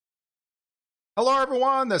Hello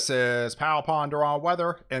everyone, this is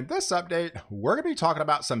ponderonweather. In this update, we're going to be talking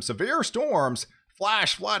about some severe storms,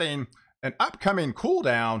 flash flooding, an upcoming cool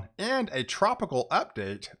down, and a tropical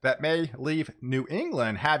update that may leave New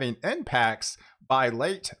England having impacts by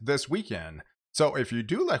late this weekend. So if you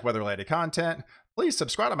do like weather-related content, please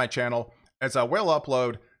subscribe to my channel as I will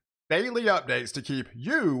upload daily updates to keep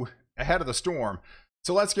you ahead of the storm.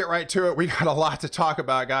 So let's get right to it. We got a lot to talk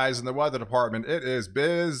about, guys, in the weather department. It is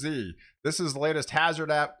busy. This is the latest hazard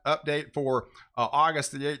update for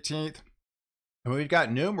August the 18th. And we've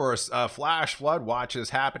got numerous flash flood watches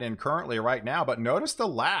happening currently right now, but notice the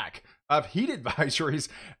lack of heat advisories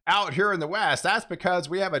out here in the west. That's because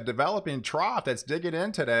we have a developing trough that's digging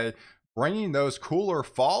in today, bringing those cooler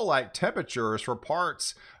fall-like temperatures for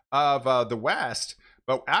parts of the west.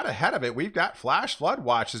 But out ahead of it, we've got flash flood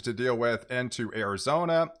watches to deal with into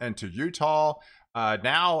Arizona, into Utah.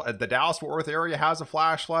 Now, the Dallas-Fort Worth area has a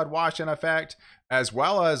flash flood watch in effect, as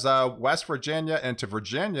well as West Virginia into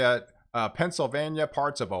Virginia, Pennsylvania,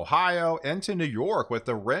 parts of Ohio, into New York with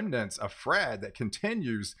the remnants of Fred that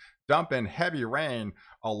continues dumping heavy rain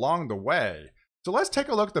along the way. So let's take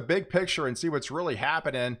a look at the big picture and see what's really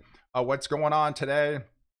happening, what's going on today.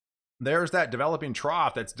 There's that developing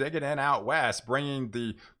trough that's digging in out west, bringing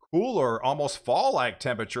the cooler, almost fall-like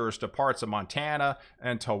temperatures to parts of Montana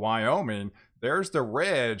and to Wyoming. There's the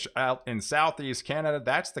ridge out in southeast Canada.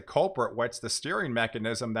 That's the culprit. What's the steering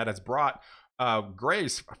mechanism that has brought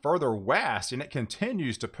Grace further west, and it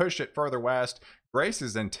continues to push it further west. Grace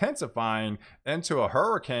is intensifying into a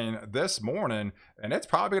hurricane this morning, and it's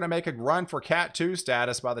probably going to make a run for Cat 2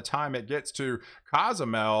 status by the time it gets to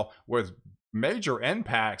Cozumel, with major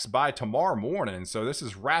impacts by tomorrow morning. So this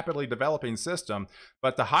is rapidly developing system,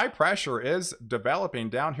 but the high pressure is developing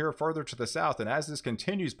down here further to the south, and as this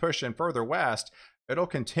continues pushing further west, it'll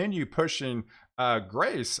continue pushing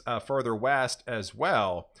Grace further west as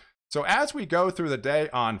well. So as we go through the day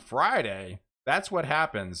on Friday, that's what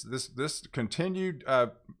happens. This continued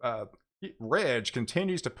ridge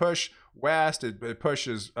continues to push west. It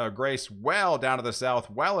pushes Grace well down to the south,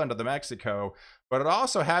 well into the Mexico, but it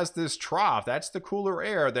also has this trough. That's the cooler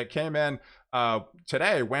air that came in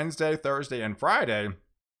today, Wednesday, Thursday, and Friday.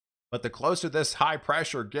 But the closer this high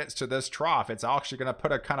pressure gets to this trough, it's actually going to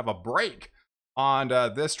put a kind of a break on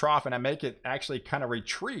this trough and make it actually kind of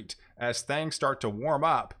retreat as things start to warm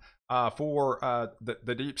up for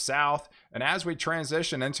the deep south. And as we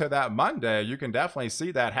transition into that Monday, you can definitely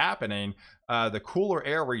see that happening. The cooler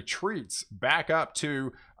air retreats back up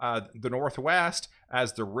to the northwest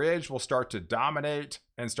as the ridge will start to dominate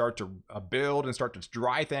and start to build and start to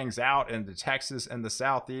dry things out into Texas and the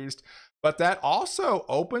southeast. But that also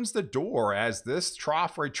opens the door as this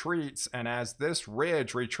trough retreats and as this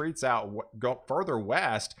ridge retreats out, go further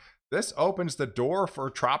west. This opens the door for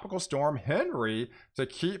Tropical Storm Henry to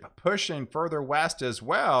keep pushing further west as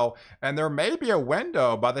well. And there may be a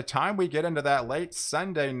window by the time we get into that late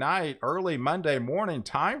Sunday night, early Monday morning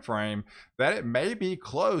time frame, that it may be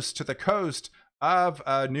close to the coast of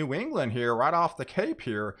New England here, right off the Cape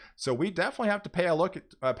here. So we definitely have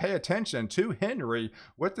to pay attention to Henry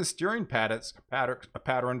with the steering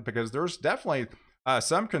pattern, because there's definitely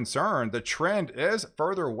some concern. The trend is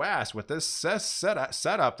further west with this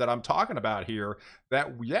setup that I'm talking about here,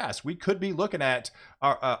 that yes, we could be looking at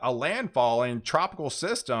a landfalling tropical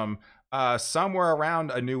system somewhere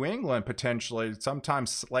around New England, potentially sometime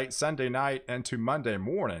late Sunday night into Monday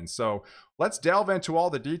morning. So let's delve into all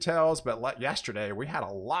the details. But yesterday we had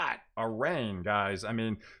a lot of rain, guys. I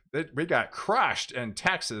mean, we got crushed in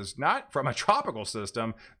Texas, not from a tropical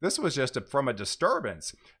system. This was just from a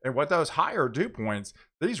disturbance. And with those higher dew points,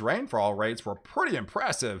 these rainfall rates were pretty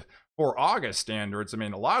impressive for August standards. I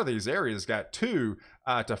mean, a lot of these areas got 2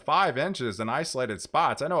 to 5 inches in isolated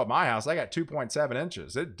spots. I know at my house, I got 2.7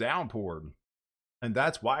 inches. It downpoured. And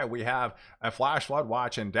that's why we have a flash flood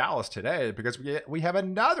watch in Dallas today, because we have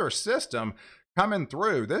another system coming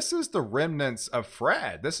through. This is the remnants of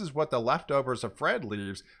Fred. This is what the leftovers of Fred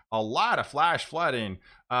leaves. A lot of flash flooding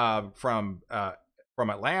from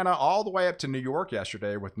Atlanta all the way up to New York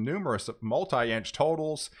yesterday, with numerous multi-inch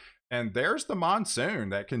totals. And there's the monsoon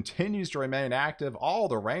that continues to remain active. All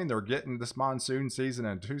the rain they're getting this monsoon season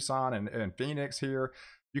in Tucson and Phoenix here.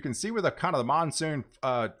 You can see where the kind of the monsoon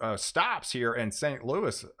stops here in St.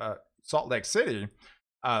 Louis, Salt Lake City.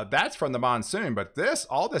 That's from the monsoon, but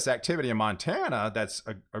all this activity in Montana, that's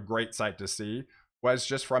a great sight to see, was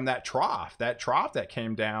just from that trough that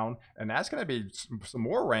came down, and that's going to be some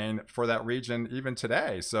more rain for that region even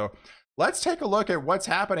today. So let's take a look at what's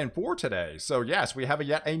happening for today. So yes, we have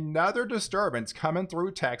yet another disturbance coming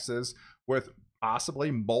through Texas with possibly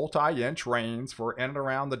multi-inch rains for in and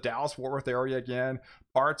around the Dallas-Fort Worth area again,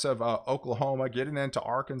 parts of Oklahoma, getting into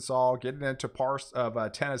Arkansas, getting into parts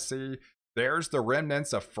of Tennessee. There's the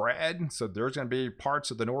remnants of Fred. So there's going to be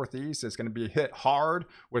parts of the Northeast that's going to be hit hard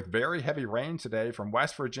with very heavy rain today from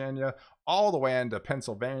West Virginia all the way into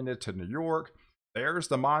Pennsylvania to New York. There's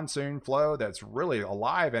the monsoon flow that's really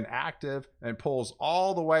alive and active and pulls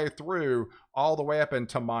all the way through, all the way up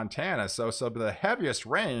into Montana. So the heaviest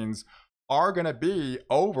rains are going to be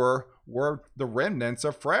over where the remnants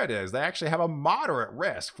of Fred is. They actually have a moderate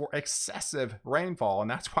risk for excessive rainfall, and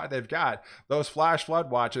that's why they've got those flash flood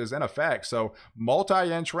watches in effect. So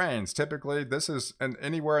multi-inch rains, typically this is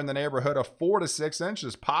anywhere in the neighborhood of 4 to 6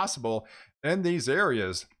 inches possible in these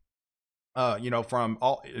areas. From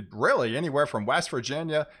really anywhere from West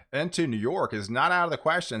Virginia into New York is not out of the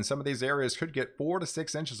question. Some of these areas could get 4 to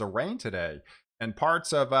 6 inches of rain today. And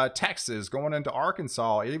parts of Texas going into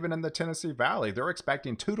Arkansas, even in the Tennessee Valley, they're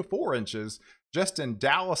expecting 2 to 4 inches just in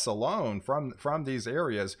Dallas alone from these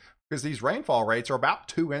areas, because these rainfall rates are about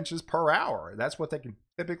 2 inches per hour. That's what they can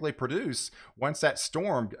typically produce once that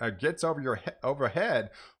storm gets overhead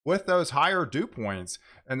with those higher dew points.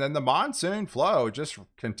 And then the monsoon flow just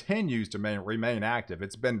continues to remain active.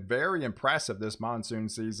 It's been very impressive this monsoon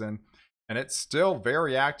season, and it's still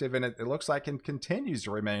very active, and it looks like it continues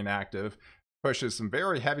to remain active. Pushes some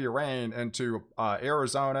very heavy rain into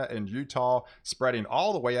Arizona and Utah, spreading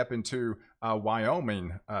all the way up into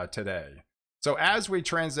Wyoming today. So as we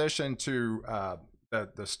transition to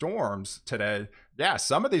the storms today, yeah,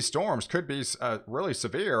 some of these storms could be really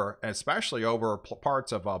severe, especially over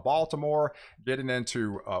parts of Baltimore, getting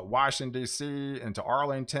into Washington, D.C., into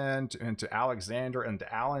Arlington, into Alexander,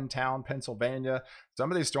 into Allentown, Pennsylvania.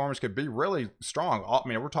 Some of these storms could be really strong. I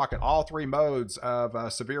mean, we're talking all 3 modes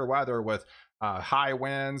of severe weather with high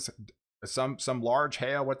winds, some large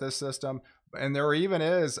hail with this system. And there even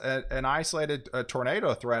is an isolated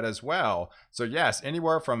tornado threat as well. So yes,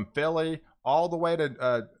 anywhere from Philly all the way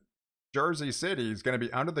to Jersey City is going to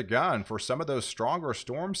be under the gun for some of those stronger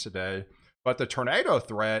storms today. But the tornado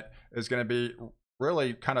threat is going to be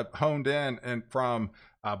really kind of honed in and from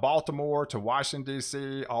Baltimore to Washington,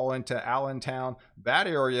 D.C., all into Allentown. That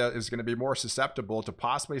area is going to be more susceptible to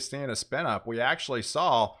possibly seeing a spin up. We actually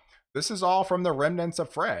saw, this is all from the remnants of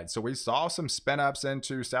Fred. So we saw some spin ups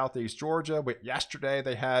into southeast Georgia. Yesterday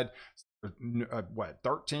they had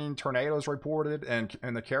 13 tornadoes reported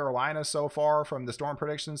in the Carolinas so far from the Storm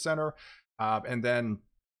Prediction Center, and then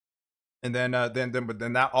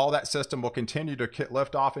all that system will continue to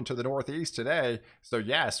lift off into the Northeast today. So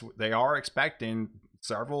yes, they are expecting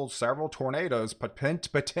several tornadoes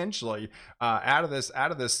potentially out of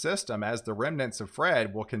this system, as the remnants of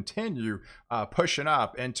Fred will continue pushing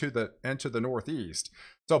up into the Northeast.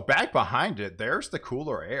 So back behind it, there's the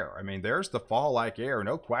cooler air. I mean, there's the fall-like air,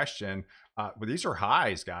 no question. But these are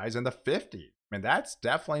highs, guys, in the 50s. I mean, that's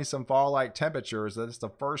definitely some fall-like temperatures. That's the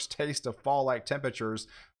first taste of fall-like temperatures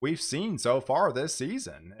we've seen so far this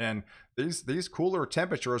season. And these cooler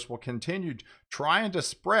temperatures will continue trying to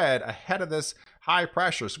spread ahead of this high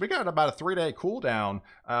pressure. So we got about a 3-day cool down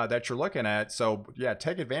that you're looking at. So yeah,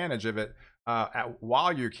 take advantage of it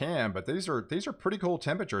while you can. But these are pretty cool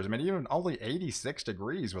temperatures. I mean, even only 86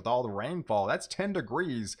 degrees with all the rainfall, that's 10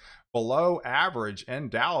 degrees below average in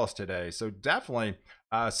Dallas today. So definitely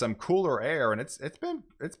some cooler air, and it's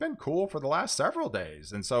been cool for the last several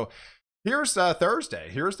days. And so here's Thursday.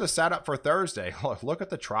 Here's the setup for Thursday. Look at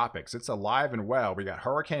the tropics. It's alive and well. We got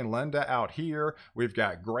Hurricane Linda out here. We've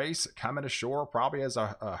got Grace coming ashore, probably as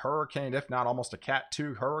a hurricane, if not almost a Cat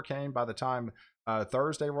 2 hurricane by the time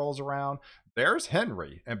Thursday rolls around. There's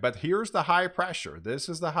Henry, but here's the high pressure. This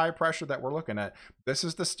is the high pressure that we're looking at. This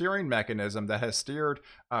is the steering mechanism that has steered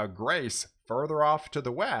Grace further off to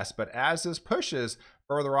the west. But as this pushes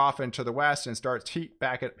further off into the west and starts heat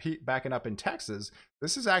backing up in Texas,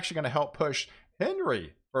 this is actually going to help push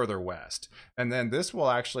Henry further west. And then this will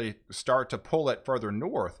actually start to pull it further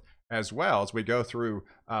north as well as we go through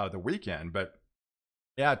the weekend. But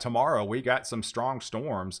yeah, tomorrow we got some strong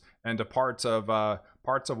storms into parts of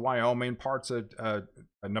Wyoming, parts of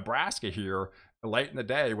Nebraska here late in the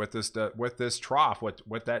day with this trough,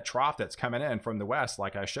 with that trough that's coming in from the west,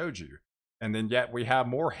 like I showed you. And then yet we have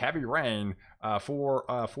more heavy rain for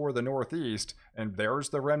the Northeast, and there's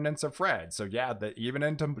the remnants of Fred. So yeah, even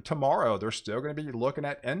into tomorrow, they're still going to be looking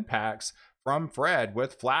at impacts from Fred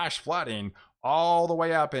with flash flooding all the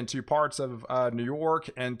way up into parts of New York,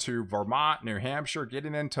 into Vermont, New Hampshire,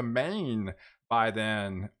 getting into Maine by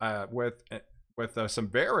then with some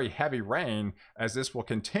very heavy rain, as this will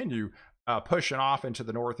continue pushing off into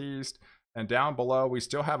the Northeast. And down below, we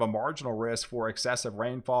still have a marginal risk for excessive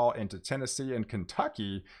rainfall into Tennessee and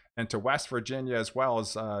Kentucky, and to West Virginia, as well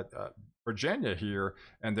as Virginia here.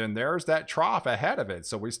 And then there's that trough ahead of it.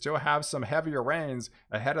 So we still have some heavier rains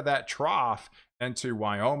ahead of that trough into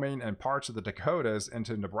Wyoming and parts of the Dakotas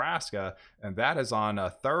into Nebraska. And that is on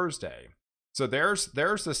Thursday. So there's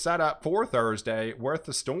the setup for Thursday with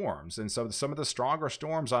the storms. And so some of the stronger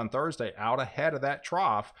storms on Thursday out ahead of that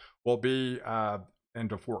trough will be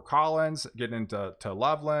into Fort Collins, getting into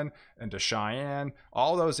Loveland, into Cheyenne.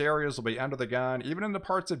 All those areas will be under the gun. Even in the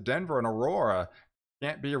parts of Denver and Aurora,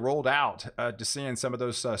 can't be ruled out to seeing some of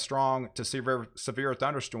those strong to severe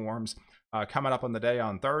thunderstorms coming up on the day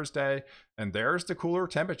on Thursday. And there's the cooler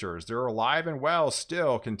temperatures. They're alive and well,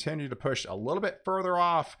 still continue to push a little bit further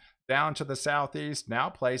off down to the southeast, now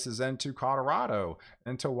places into Colorado,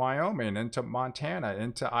 into Wyoming, into Montana,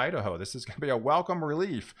 into Idaho. This is going to be a welcome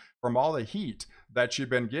relief from all the heat that you've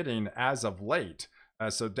been getting as of late.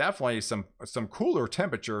 So definitely some cooler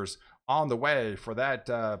temperatures on the way for that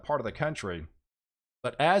part of the country.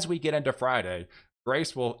 But as we get into Friday,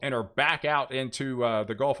 Grace will enter back out into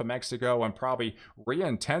the Gulf of Mexico and probably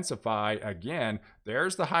re-intensify again.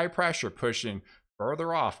 There's the high pressure pushing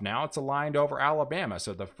further off. Now it's aligned over Alabama.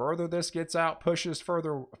 So the further this gets out, pushes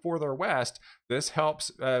further west, this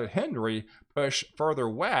helps Henry push further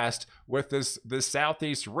west with this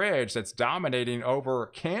southeast ridge that's dominating over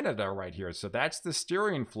Canada right here. So that's the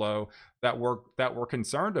steering flow that we're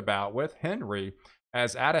concerned about with Henry.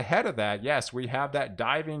 As out ahead of that, yes, we have that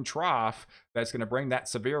diving trough that's going to bring that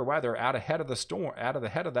severe weather out ahead of the storm, out of the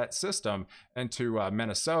head of that system into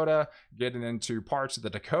Minnesota, getting into parts of the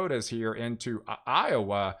Dakotas here into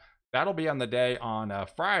Iowa. That'll be on the day on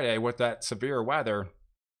Friday with that severe weather.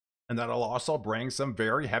 And that'll also bring some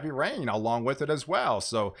very heavy rain along with it as well.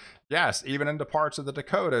 So yes, even into parts of the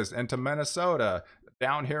Dakotas, into Minnesota,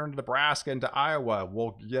 down here in Nebraska, into Iowa,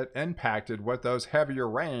 will get impacted with those heavier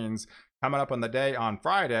rains coming up on the day on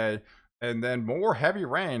Friday. And then more heavy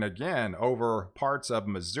rain again over parts of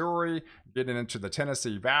Missouri, getting into the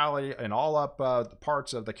Tennessee Valley and all up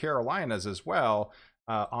parts of the Carolinas as well.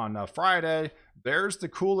 On Friday, there's the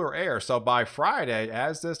cooler air. So by Friday,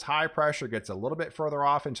 as this high pressure gets a little bit further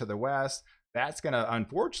off into the west, that's going to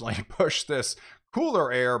unfortunately push this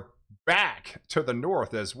cooler air back to the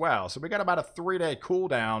north as well. So we got about a 3-day cool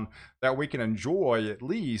down that we can enjoy at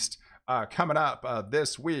least coming up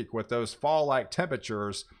this week with those fall-like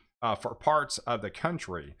temperatures for parts of the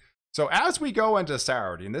country. So as we go into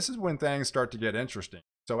Saturday, and this is when things start to get interesting.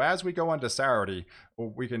 So as we go into Saturday,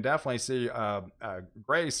 we can definitely see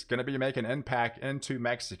Grace going to be making impact into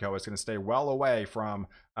Mexico. It's going to stay well away from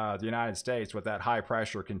the United States with that high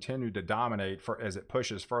pressure continue to dominate as it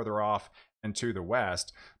pushes further off into the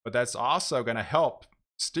west. But that's also going to help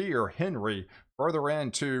steer Henry further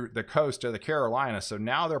into the coast of the Carolinas. So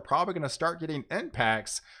now they're probably going to start getting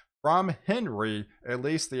impacts from Henry, at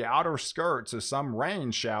least the outer skirts of some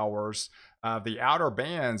rain showers, the outer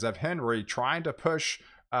bands of Henry trying to push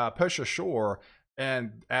ashore.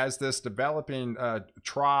 And as this developing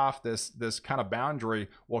trough, this kind of boundary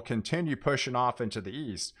will continue pushing off into the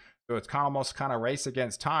east. So it's almost kind of race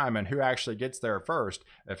against time and who actually gets there first.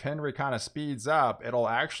 If Henry kind of speeds up, it'll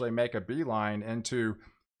actually make a beeline into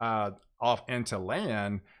off into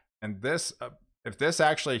land. And this, if this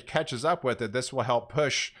actually catches up with it, this will help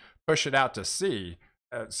push it out to sea.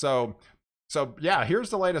 So yeah, here's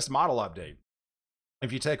the latest model update.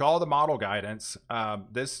 If you take all the model guidance,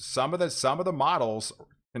 some of the models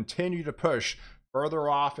continue to push further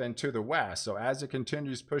off into the west. So as it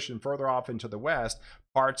continues pushing further off into the west,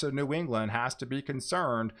 parts of New England has to be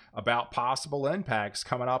concerned about possible impacts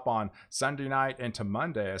coming up on Sunday night into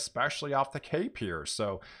Monday, especially off the Cape here.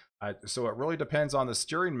 So it really depends on the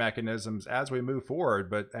steering mechanisms as we move forward.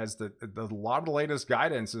 But as a lot of the latest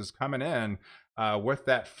guidance is coming in with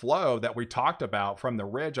that flow that we talked about from the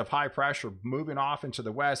ridge of high pressure moving off into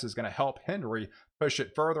the west is going to help Henry push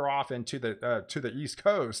it further off into the to the east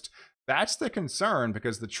coast. That's the concern,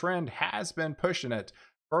 because the trend has been pushing it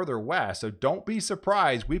further west. So don't be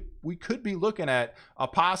surprised. We could be looking at a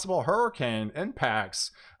possible hurricane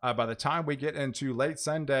impacts by the time we get into late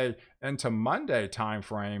Sunday into Monday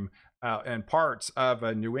timeframe in parts of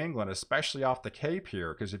New England, especially off the Cape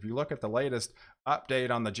here. Because if you look at the latest update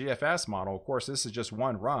on the GFS model, of course, this is just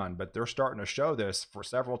one run, but they're starting to show this for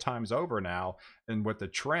several times over now. And with the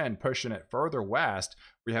trend pushing it further west,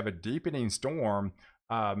 we have a deepening storm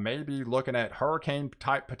maybe looking at hurricane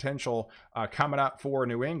type potential coming up for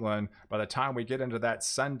New England by the time we get into that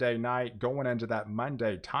Sunday night, going into that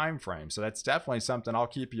Monday time frame. So that's definitely something I'll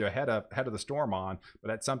keep you ahead of the storm on, but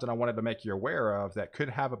that's something I wanted to make you aware of that could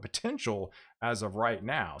have a potential as of right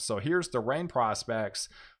now. So here's the rain prospects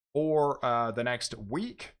for the next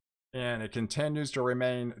week, and it continues to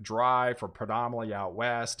remain dry for predominantly out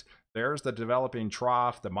west. There's the developing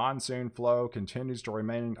trough. The monsoon flow continues to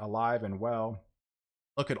remain alive and well.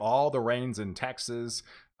 Look at all the rains in Texas,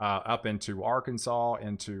 up into Arkansas,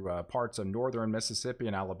 into parts of northern Mississippi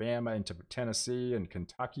and Alabama, into Tennessee and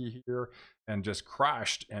Kentucky here, and just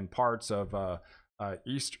crushed in parts of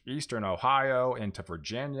eastern Ohio, into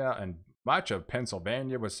Virginia, and much of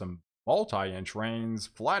Pennsylvania with some multi-inch rains,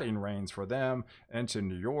 flooding rains for them, into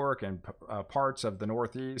New York and parts of the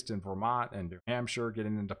Northeast and Vermont and New Hampshire,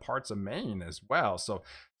 getting into parts of Maine as well. So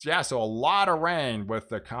yeah, so a lot of rain with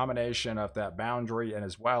the combination of that boundary and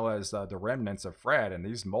as well as the remnants of Fred and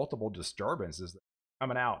these multiple disturbances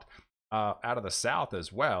coming out of the south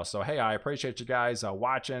as well. So hey, I appreciate you guys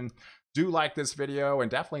watching. Do like this video and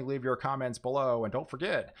definitely leave your comments below, and don't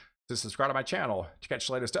forget to subscribe to my channel to catch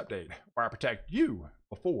the latest update where I protect you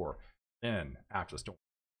before and after the storm.